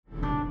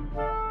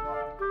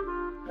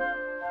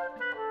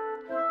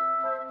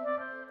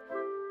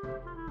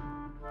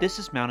This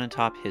is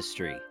Mountaintop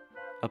History,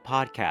 a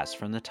podcast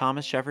from the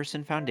Thomas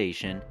Jefferson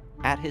Foundation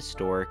at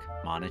historic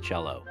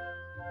Monticello.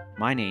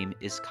 My name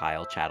is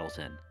Kyle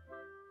Chattleton.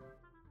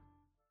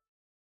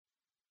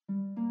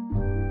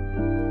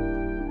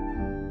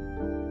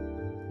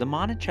 The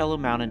Monticello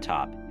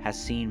Mountaintop has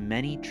seen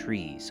many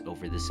trees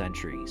over the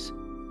centuries.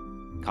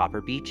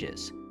 Copper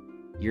beeches,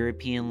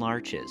 European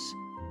larches,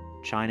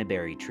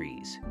 Chinaberry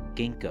trees,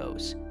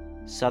 ginkgos,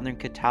 southern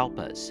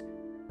catalpas,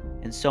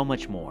 and so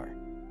much more.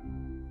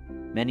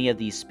 Many of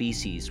these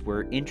species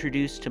were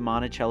introduced to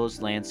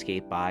Monticello's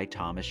landscape by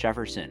Thomas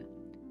Jefferson,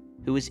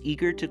 who was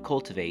eager to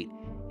cultivate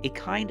a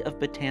kind of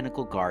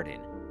botanical garden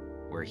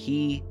where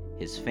he,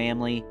 his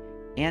family,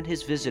 and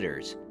his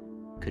visitors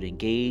could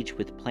engage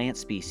with plant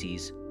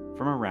species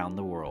from around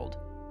the world.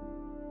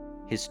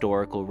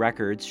 Historical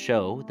records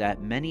show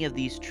that many of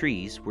these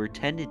trees were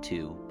tended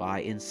to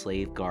by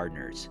enslaved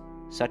gardeners,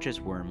 such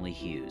as Wormley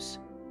Hughes.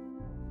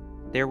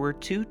 There were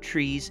two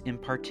trees in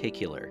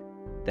particular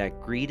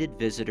that greeted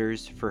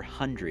visitors for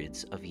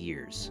hundreds of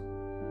years.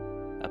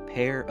 A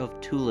pair of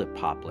tulip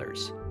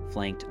poplars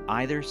flanked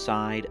either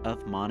side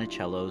of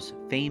Monticello's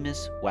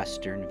famous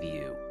western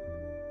view,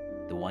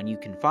 the one you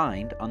can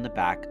find on the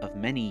back of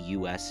many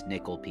U.S.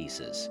 nickel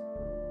pieces.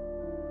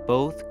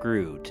 Both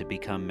grew to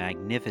become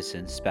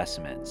magnificent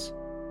specimens,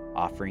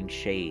 offering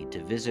shade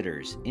to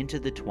visitors into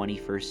the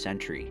 21st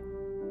century.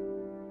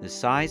 The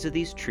size of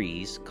these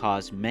trees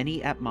caused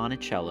many at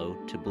Monticello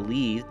to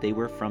believe they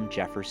were from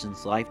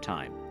Jefferson's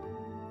lifetime.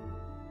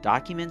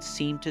 Documents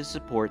seem to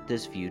support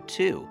this view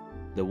too.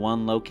 The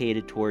one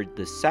located toward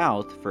the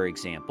south, for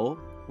example,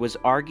 was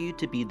argued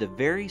to be the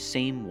very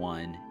same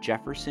one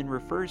Jefferson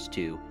refers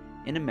to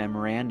in a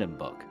memorandum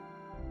book.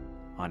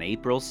 On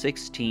April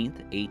 16,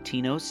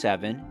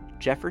 1807,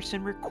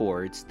 Jefferson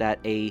records that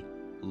a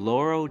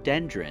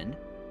loroodendron,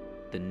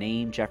 the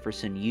name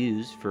Jefferson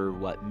used for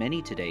what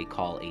many today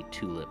call a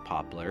tulip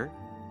poplar,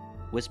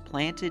 was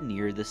planted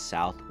near the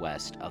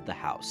southwest of the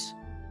house.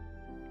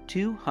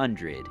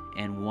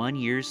 201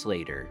 years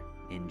later,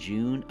 in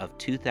June of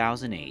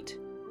 2008,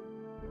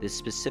 this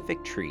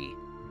specific tree,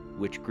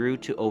 which grew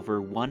to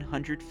over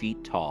 100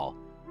 feet tall,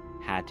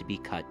 had to be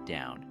cut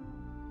down.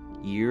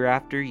 Year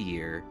after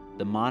year,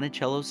 the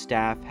Monticello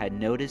staff had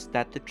noticed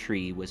that the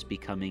tree was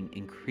becoming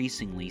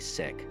increasingly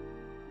sick,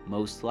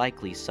 most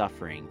likely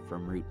suffering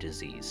from root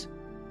disease.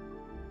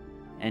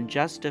 And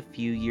just a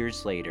few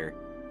years later,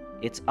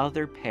 its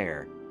other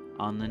pair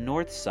on the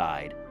north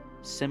side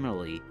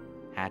similarly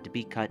had to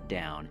be cut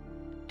down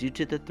due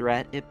to the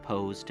threat it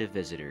posed to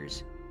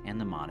visitors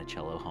and the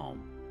Monticello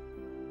home.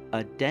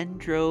 A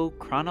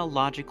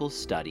dendrochronological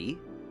study,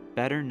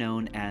 better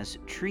known as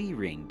tree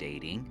ring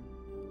dating,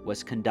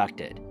 was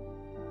conducted,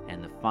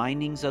 and the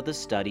findings of the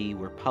study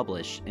were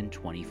published in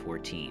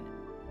 2014.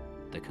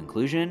 The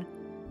conclusion?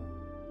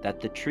 That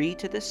the tree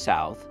to the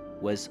south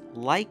was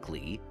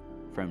likely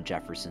from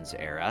Jefferson's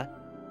era,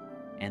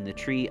 and the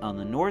tree on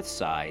the north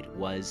side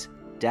was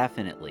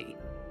definitely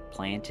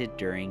planted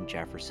during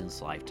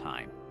Jefferson's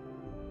lifetime.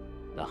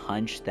 The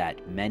hunch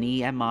that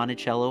many at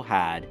Monticello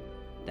had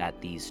that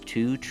these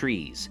two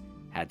trees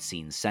had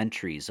seen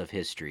centuries of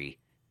history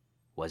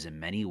was in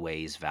many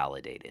ways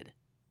validated.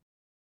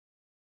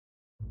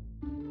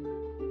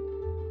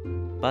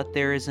 But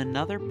there is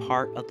another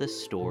part of the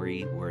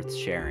story worth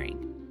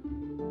sharing.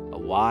 A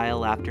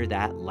while after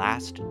that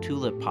last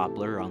tulip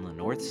poplar on the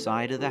north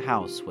side of the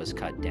house was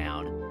cut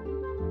down,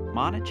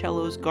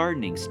 Monticello's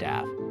gardening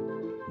staff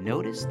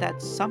noticed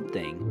that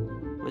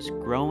something was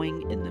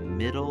growing in the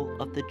middle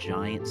of the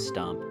giant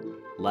stump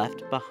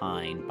left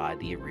behind by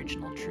the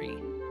original tree.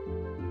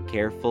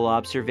 Careful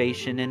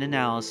observation and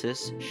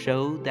analysis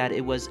showed that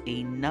it was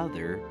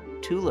another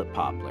tulip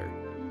poplar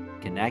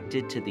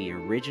connected to the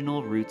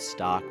original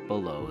rootstock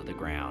below the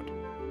ground.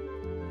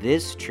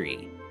 This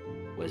tree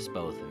was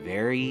both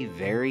very,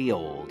 very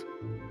old,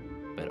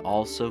 but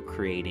also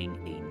creating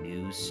a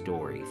new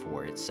story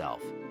for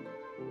itself.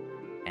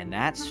 And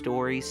that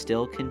story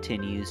still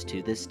continues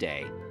to this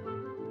day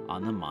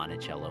on the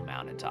Monticello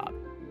Mountaintop.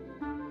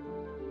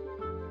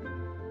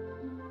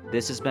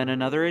 This has been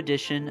another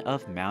edition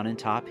of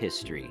Mountaintop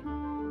History,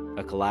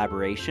 a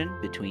collaboration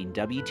between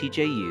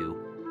WTJU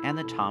and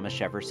the Thomas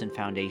Jefferson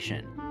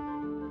Foundation.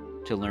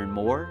 To learn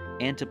more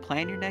and to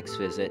plan your next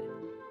visit,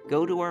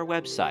 go to our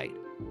website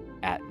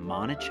at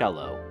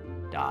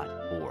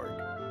monticello.org.